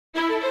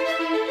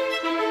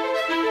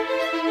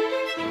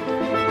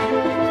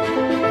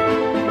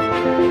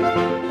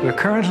We're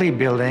currently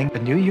building a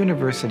new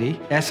university.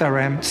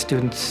 SRM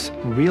students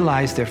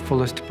realize their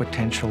fullest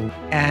potential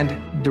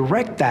and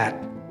direct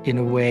that in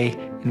a way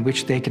in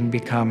which they can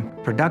become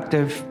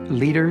productive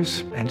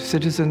leaders and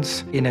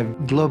citizens in a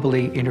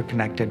globally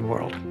interconnected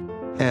world.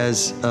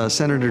 As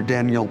Senator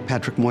Daniel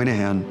Patrick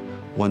Moynihan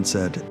once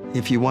said,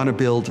 if you want to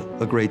build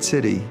a great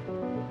city,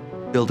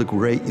 build a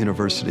great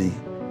university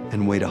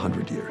and wait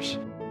 100 years.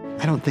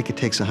 I don't think it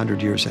takes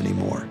 100 years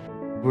anymore.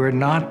 We're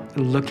not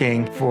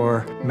looking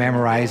for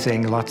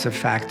memorizing lots of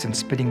facts and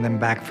spitting them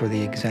back for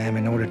the exam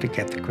in order to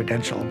get the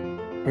credential.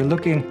 We're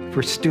looking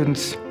for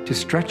students to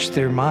stretch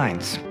their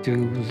minds,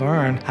 to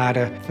learn how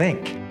to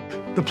think.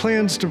 The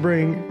plans to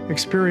bring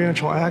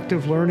experiential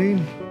active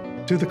learning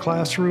to the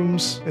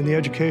classrooms and the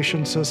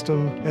education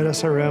system at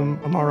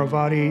SRM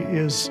Amaravati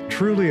is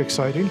truly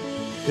exciting.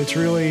 It's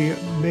really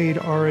made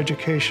our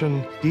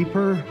education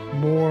deeper,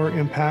 more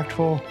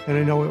impactful, and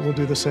I know it will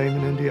do the same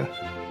in India.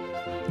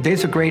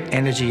 There's a great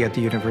energy at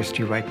the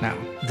university right now.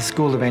 The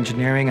School of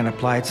Engineering and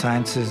Applied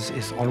Sciences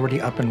is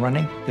already up and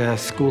running. The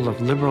School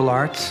of Liberal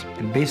Arts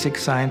and Basic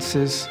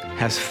Sciences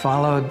has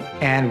followed,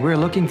 and we're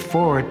looking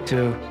forward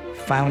to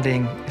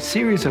founding a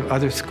series of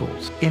other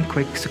schools in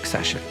quick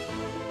succession.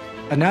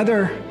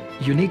 Another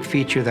unique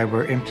feature that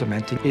we're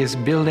implementing is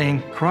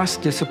building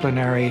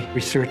cross-disciplinary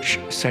research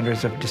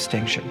centers of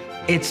distinction.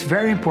 It's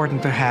very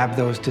important to have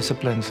those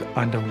disciplines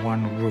under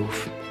one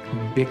roof,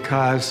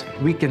 because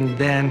we can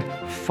then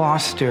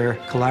foster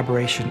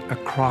collaboration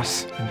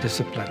across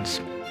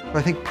disciplines.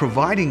 I think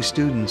providing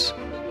students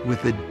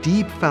with a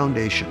deep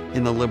foundation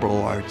in the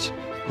liberal arts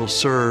will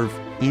serve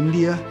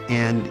India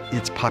and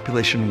its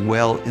population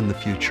well in the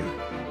future.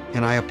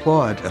 And I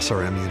applaud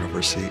SRM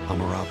University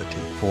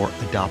Amaravati for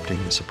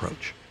adopting this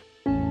approach.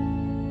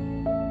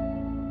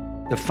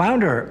 The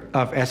founder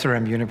of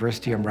SRM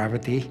University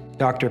Amaravati,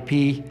 Dr.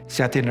 P.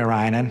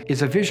 Satyanarayanan,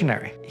 is a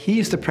visionary. He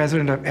is the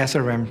president of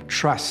SRM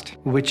Trust,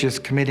 which is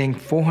committing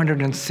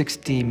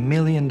 $460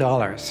 million.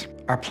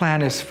 Our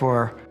plan is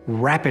for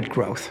rapid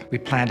growth. We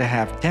plan to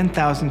have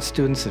 10,000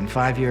 students in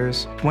 5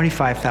 years,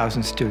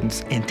 25,000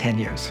 students in 10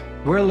 years.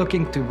 We're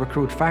looking to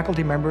recruit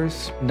faculty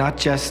members, not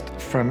just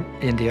from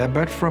India,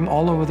 but from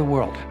all over the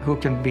world, who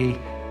can be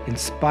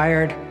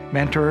inspired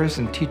mentors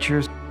and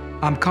teachers.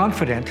 I'm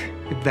confident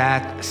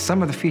that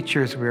some of the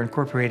features we're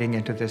incorporating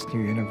into this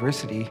new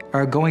university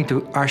are going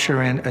to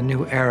usher in a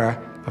new era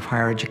of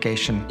higher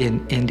education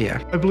in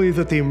India. I believe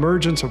that the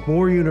emergence of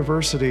more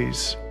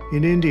universities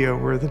in India,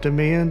 where the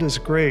demand is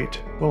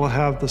great, will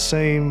have the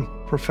same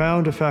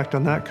profound effect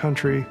on that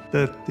country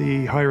that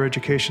the higher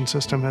education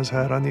system has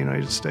had on the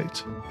United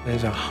States.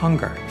 There's a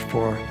hunger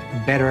for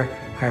better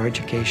higher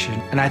education,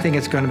 and I think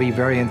it's going to be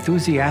very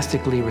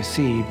enthusiastically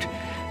received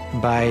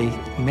by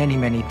many,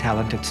 many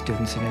talented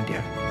students in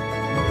India.